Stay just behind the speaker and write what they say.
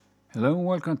Hello and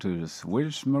welcome to the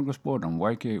Swedish smorgasbord on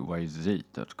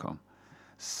ykyz.com.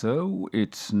 So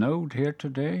it snowed here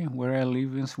today where I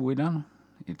live in Sweden.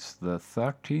 It's the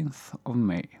 13th of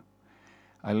May.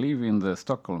 I live in the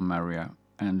Stockholm area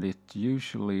and it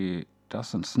usually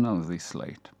doesn't snow this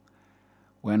late.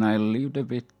 When I lived a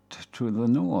bit to the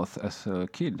north as a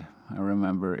kid, I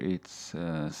remember it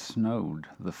snowed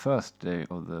the first day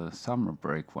of the summer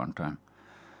break one time.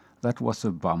 That was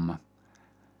a bummer.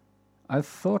 I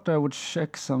thought I would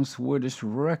check some Swedish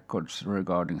records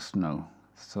regarding snow,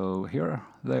 so here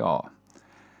they are.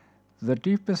 The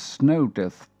deepest snow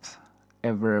depth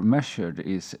ever measured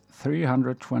is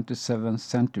 327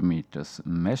 centimeters,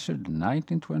 measured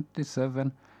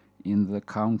 1927 in the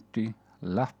county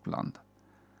Lapland.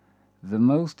 The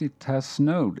most it has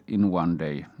snowed in one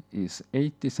day is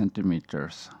 80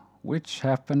 centimeters, which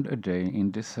happened a day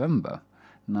in December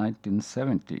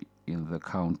 1970 in the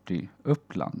county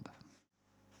Uppland.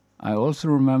 I also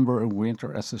remember a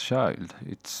winter as a child.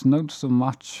 It snowed so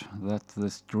much that the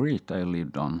street I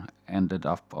lived on ended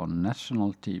up on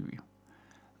national TV.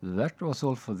 That was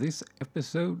all for this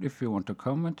episode. If you want to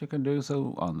comment, you can do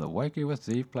so on the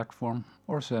YKWZ platform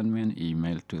or send me an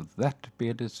email to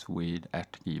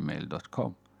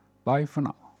thatbeardedswede@gmail.com. Bye for now.